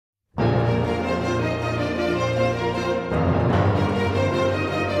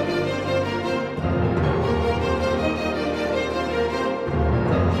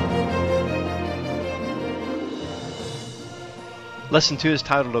Lesson 2 is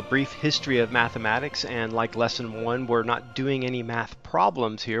titled A Brief History of Mathematics, and like Lesson 1, we're not doing any math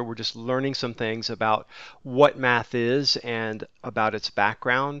problems here. We're just learning some things about what math is and about its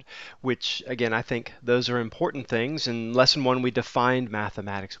background, which, again, I think those are important things. In Lesson 1, we defined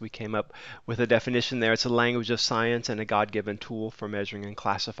mathematics. We came up with a definition there. It's a language of science and a God-given tool for measuring and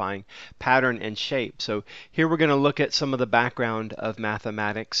classifying pattern and shape. So here we're going to look at some of the background of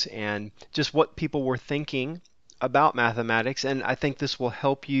mathematics and just what people were thinking about mathematics, and I think this will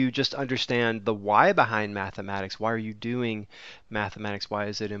help you just understand the why behind mathematics. Why are you doing mathematics? Why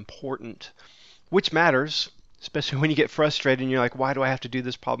is it important? Which matters, especially when you get frustrated and you're like, why do I have to do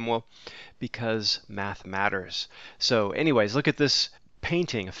this problem? Well, because math matters. So anyways, look at this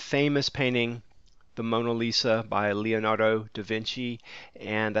painting, a famous painting, the Mona Lisa by Leonardo da Vinci,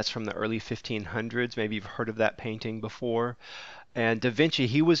 and that's from the early 1500s. Maybe you've heard of that painting before. And da Vinci,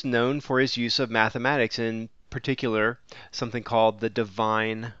 he was known for his use of mathematics, in particular something called the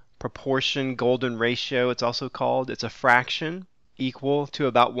divine proportion golden ratio. It's also called, it's a fraction equal to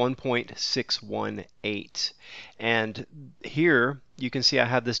about 1.618. And here you can see I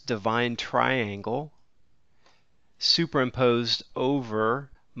have this divine triangle superimposed over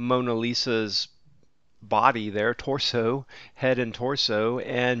Mona Lisa's body there, torso, head and torso,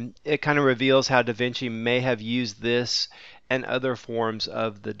 and it kind of reveals how da Vinci may have used this and other forms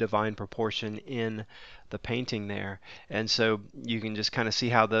of the divine proportion in the painting there. And so you can just kind of see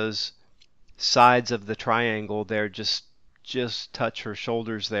how those sides of the triangle there just touch her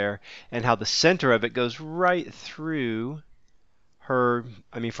shoulders there, and how the center of it goes right through her,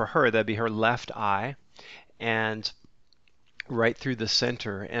 for her that'd be her left eye, and right through the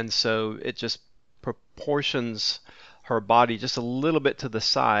center. And so it just proportions her body just a little bit to the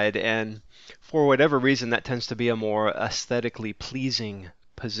side, and for whatever reason that tends to be a more aesthetically pleasing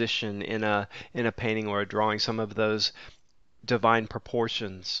position in a painting or a drawing, some of those divine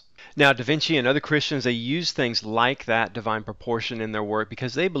proportions. Now, Da Vinci and other Christians, they use things like that divine proportion in their work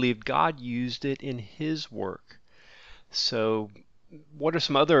because they believed God used it in his work. So what are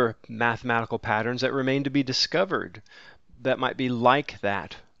some other mathematical patterns that remain to be discovered that might be like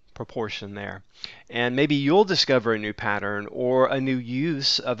that proportion there? And maybe you'll discover a new pattern or a new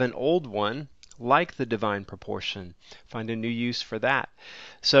use of an old one like the divine proportion. Find a new use for that.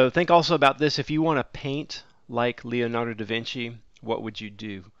 So think also about this. If you want to paint like Leonardo da Vinci, what would you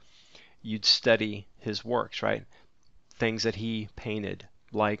do? You'd study his works, right? Things that he painted,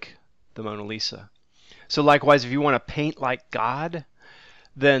 like the Mona Lisa. So likewise, if you want to paint like God,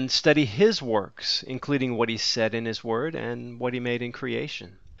 then study his works, including what he said in his word and what he made in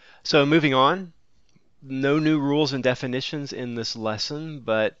creation. So moving on, no new rules and definitions in this lesson,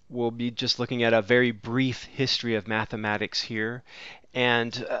 but we'll be just looking at a very brief history of mathematics here.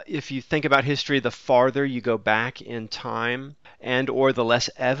 And if you think about history, the farther you go back in time and or the less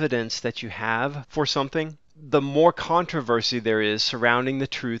evidence that you have for something, the more controversy there is surrounding the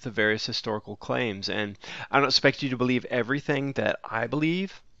truth of various historical claims. And I don't expect you to believe everything that I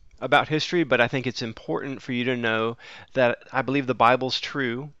believe about history, but I think it's important for you to know that I believe the Bible's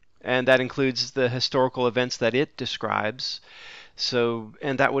true, and that includes the historical events that it describes. So,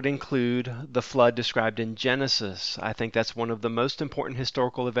 and that would include the flood described in Genesis. I think that's one of the most important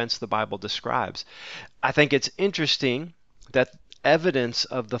historical events the Bible describes. I think it's interesting that evidence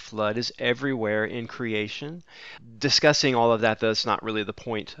of the flood is everywhere in creation. Discussing all of that, though, is not really the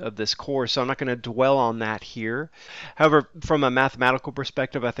point of this course, so I'm not going to dwell on that here. However, from a mathematical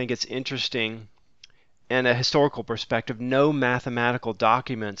perspective, I think it's interesting. And a historical perspective, no mathematical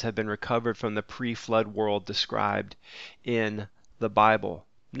documents have been recovered from the pre-flood world described in the Bible.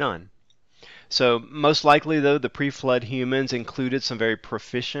 None. So most likely, though, the pre-flood humans included some very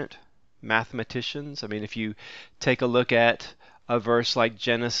proficient mathematicians. If you take a look at a verse like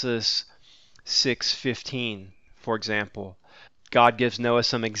Genesis 6:15, for example, God gives Noah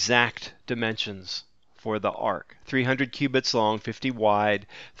some exact dimensions for the ark. 300 cubits long, 50 wide,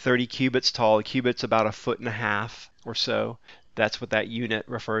 30 cubits tall. A cubit's about 1.5 feet or so. That's what that unit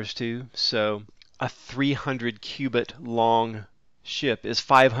refers to. So a 300 cubit long ship is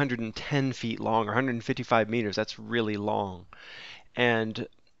 510 feet long, or 155 meters. That's really long. And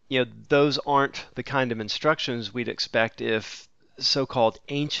those aren't the kind of instructions we'd expect if so-called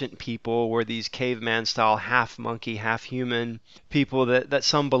ancient people were these caveman style half monkey, half human people that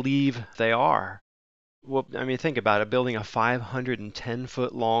some believe they are. Well, think about it. Building a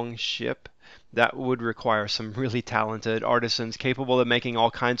 510-foot long ship, that would require some really talented artisans capable of making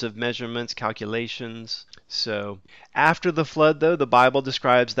all kinds of measurements, calculations. So, after the flood, though, the Bible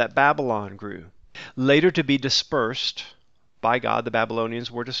describes that Babylon grew. Later to be dispersed by God, the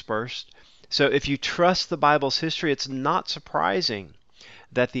Babylonians were dispersed. So if you trust the Bible's history, it's not surprising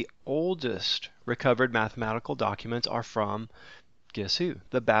that the oldest recovered mathematical documents are from, guess who?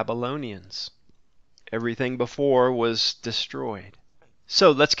 The Babylonians. Everything before was destroyed.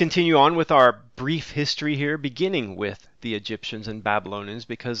 So let's continue on with our brief history here, beginning with the Egyptians and Babylonians,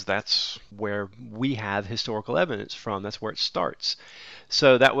 because that's where we have historical evidence from. That's where it starts.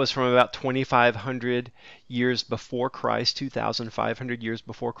 So that was from about 2,500 years before Christ, 2,500 years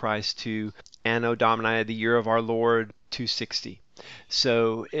before Christ, to Anno Domini, the year of our Lord, 260.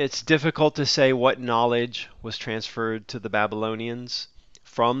 So it's difficult to say what knowledge was transferred to the Babylonians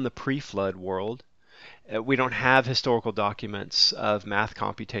from the pre-flood world. We don't have historical documents of math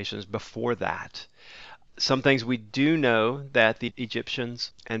computations before that. Some things we do know that the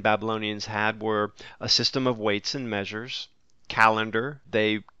Egyptians and Babylonians had were a system of weights and measures, calendar.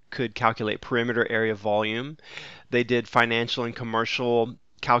 They could calculate perimeter area volume. They did financial and commercial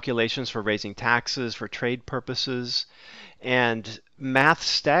calculations for raising taxes, for trade purposes. And math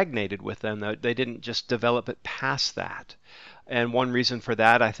stagnated with them. They didn't just develop it past that. And one reason for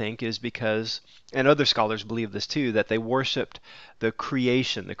that, I think, is because, and other scholars believe this too, that they worshiped the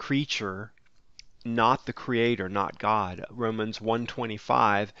creation, the creature, not the creator, not God. Romans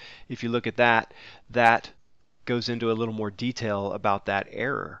 1:25, if you look at that, that goes into a little more detail about that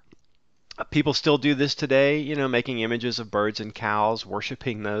error. People still do this today, making images of birds and cows,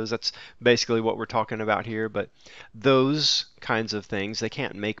 worshiping those. That's basically what we're talking about here. But those kinds of things, they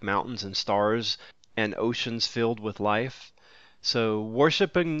can't make mountains and stars and oceans filled with life. So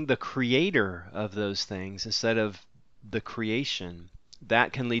worshiping the creator of those things instead of the creation,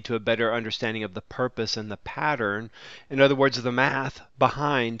 that can lead to a better understanding of the purpose and the pattern, in other words, the math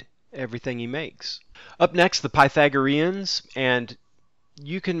behind everything he makes. Up next, the Pythagoreans, and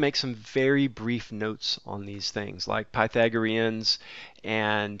you can make some very brief notes on these things, like Pythagoreans,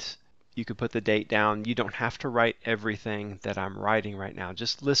 and you could put the date down. You don't have to write everything that I'm writing right now.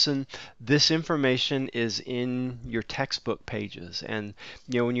 Just listen. This information is in your textbook pages, and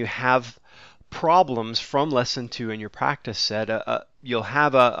when you have problems from lesson 2 in your practice set, you'll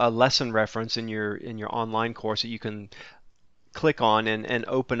have a lesson reference in your online course that you can click on and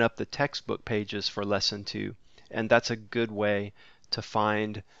open up the textbook pages for lesson 2, and that's a good way to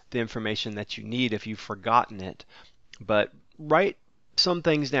find the information that you need if you've forgotten it. But write some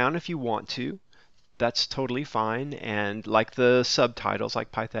things down if you want to. That's totally fine, and like the subtitles,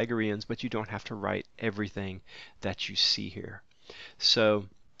 like Pythagoreans, but you don't have to write everything that you see here. So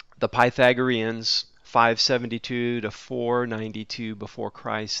the Pythagoreans, 572 to 492 before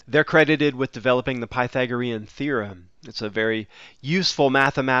Christ, they're credited with developing the Pythagorean theorem. It's a very useful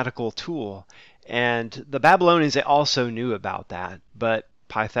mathematical tool. And the Babylonians, they also knew about that, but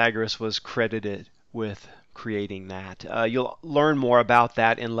Pythagoras was credited with creating that. You'll learn more about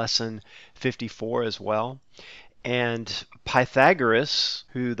that in lesson 54 as well. And Pythagoras,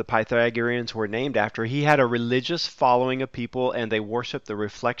 who the Pythagoreans were named after, he had a religious following of people, and they worshiped the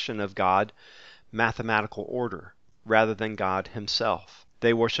reflection of God, mathematical order, rather than God himself.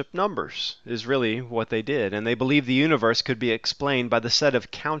 They worshiped numbers, is really what they did, and they believed the universe could be explained by the set of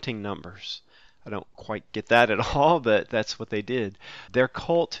counting numbers. I don't quite get that at all, but that's what they did. Their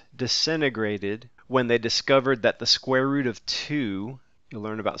cult disintegrated when they discovered that the square root of 2, you'll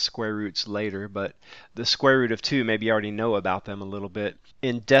learn about square roots later, but the square root of 2, maybe you already know about them a little bit.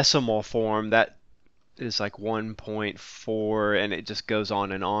 In decimal form, that is like 1.4, and it just goes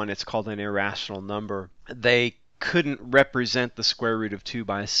on and on. It's called an irrational number. They couldn't represent the square root of 2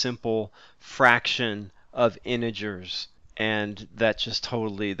 by a simple fraction of integers. And that just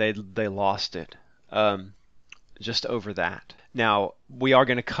totally, they lost it just over that. Now, we are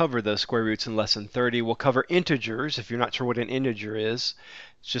going to cover those square roots in lesson 30. We'll cover integers. If you're not sure what an integer is,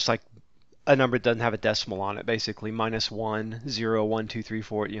 it's just like a number that doesn't have a decimal on it, basically, -1, 0, 1, 2, 3,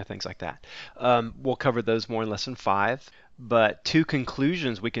 4, things like that. We'll cover those more in lesson 5. But 2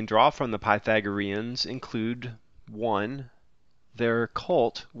 conclusions we can draw from the Pythagoreans include, 1, their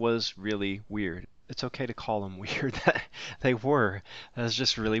cult was really weird. It's okay to call them weird. They were. That was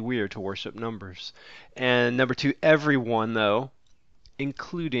just really weird to worship numbers. And number 2, everyone, though,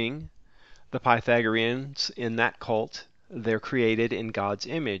 including the Pythagoreans in that cult, they're created in God's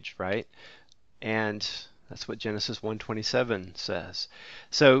image, right? And that's what Genesis 1:27 says.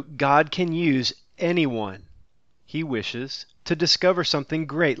 So God can use anyone he wishes to discover something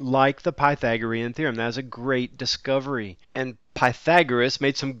great, like the Pythagorean theorem. That is a great discovery. And Pythagoras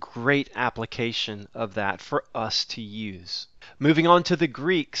made some great application of that for us to use. Moving on to the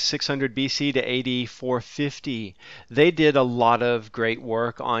Greeks, 600 BC to AD 450, they did a lot of great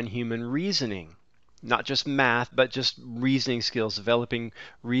work on human reasoning. not just math, but just reasoning skills, developing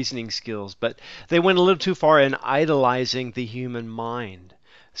reasoning skills. But they went a little too far in idolizing the human mind.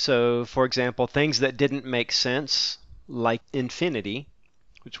 So, for example, things that didn't make sense, like infinity,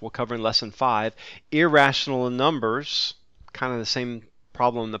 which we'll cover in lesson 5, irrational numbers, kind of the same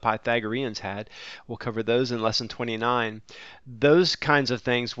problem the Pythagoreans had. We'll cover those in lesson 29. Those kinds of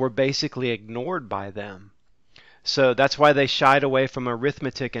things were basically ignored by them. So that's why they shied away from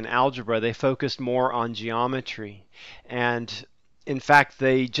arithmetic and algebra. They focused more on geometry. And in fact,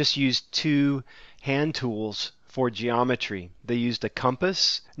 they just used two hand tools for geometry. They used a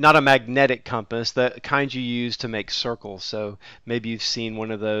compass, not a magnetic compass, the kind you use to make circles. So maybe you've seen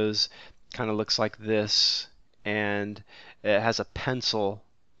one of those, kind of looks like this, and it has a pencil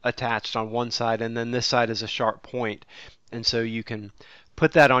attached on one side, and then this side is a sharp point. And so you can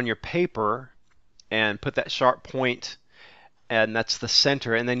put that on your paper and put that sharp point, and that's the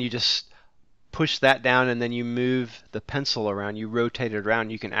center, and then you just push that down, and then you move the pencil around, you rotate it around,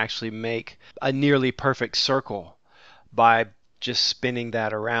 you can actually make a nearly perfect circle by just spinning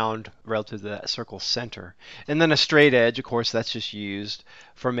that around relative to that circle center. And then a straight edge, of course, that's just used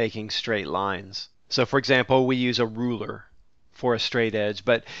for making straight lines. So for example, we use a ruler for a straight edge,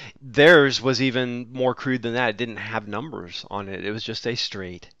 but theirs was even more crude than that. It didn't have numbers on it. It was just a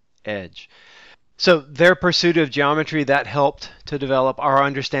straight edge. So their pursuit of geometry, that helped to develop our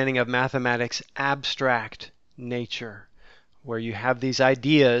understanding of mathematics' abstract nature, where you have these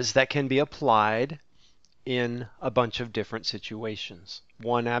ideas that can be applied in a bunch of different situations.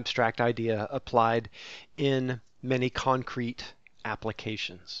 One abstract idea applied in many concrete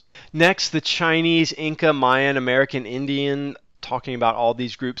applications. Next, the Chinese, Inca, Mayan, American Indian, talking about all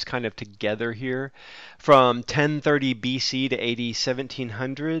these groups kind of together here, from 1030 BC to AD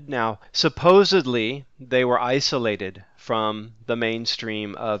 1700. Now, supposedly, they were isolated from the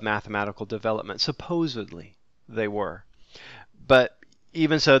mainstream of mathematical development. Supposedly, they were. But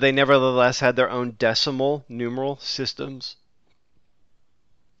even so, they nevertheless had their own decimal numeral systems,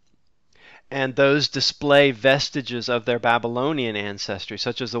 and those display vestiges of their Babylonian ancestry,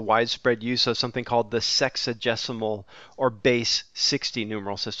 such as the widespread use of something called the sexagesimal or base 60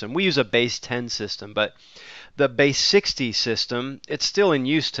 numeral system. We use a base 10 system, but the base 60 system, it's still in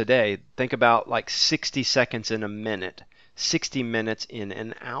use today. Think about like 60 seconds in a minute, 60 minutes in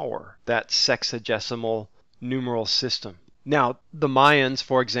an hour. That's sexagesimal numeral system. Now, the Mayans,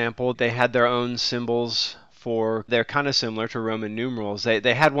 for example, they had their own symbols for, they're kind of similar to Roman numerals.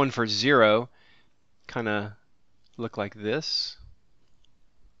 They had one for 0, kind of look like this,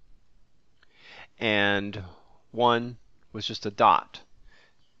 and 1 was just a dot,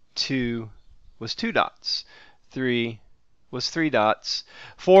 2 was 2 dots, 3 was 3 dots,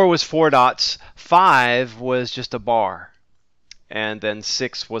 4 was 4 dots, 5 was just a bar, and then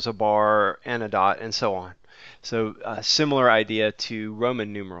 6 was a bar and a dot, and so on. So a similar idea to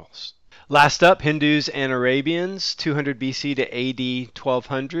Roman numerals. Last up, Hindus and Arabians, 200 BC to AD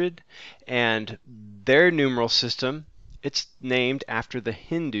 1200, and their numeral system, it's named after the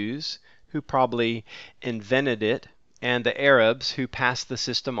Hindus, who probably invented it, and the Arabs, who passed the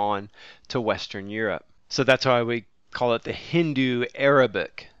system on to Western Europe. So that's why we call it the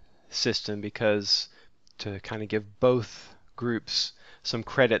Hindu-Arabic system, because to kind of give both groups some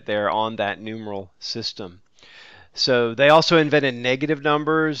credit there on that numeral system. So they also invented negative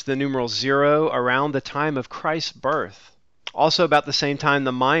numbers, the numeral 0, around the time of Christ's birth. Also about the same time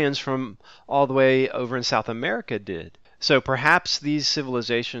the Mayans from all the way over in South America did. So perhaps these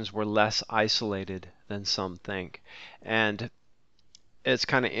civilizations were less isolated than some think. And it's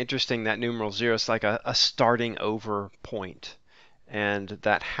kind of interesting that numeral 0 is like a starting over point. And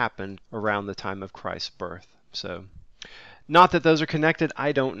that happened around the time of Christ's birth. So not that those are connected,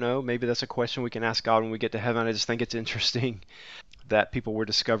 I don't know. Maybe that's a question we can ask God when we get to heaven. I just think it's interesting that people were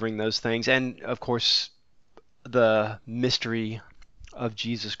discovering those things. And of course, the mystery of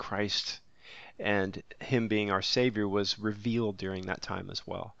Jesus Christ and Him being our Savior was revealed during that time as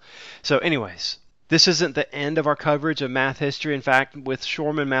well. So anyways, this isn't the end of our coverage of math history. In fact, with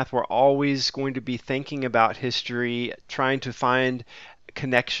Shormann math, we're always going to be thinking about history, trying to find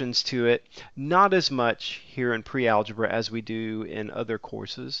connections to it. Not as much here in pre-algebra as we do in other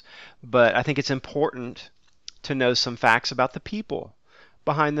courses, but I think it's important to know some facts about the people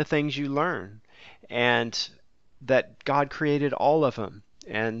behind the things you learn, and that God created all of them,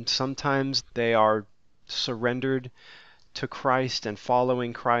 and sometimes they are surrendered to Christ and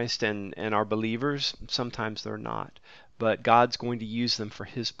following Christ and are believers. Sometimes they're not, but God's going to use them for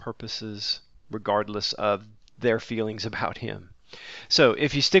His purposes regardless of their feelings about Him. So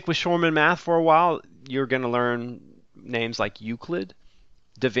if you stick with Shormann math for a while, you're going to learn names like Euclid,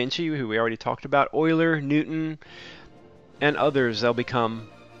 Da Vinci, who we already talked about, Euler, Newton, and others. They'll become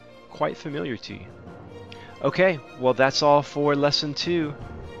quite familiar to you. Okay, well, that's all for lesson 2.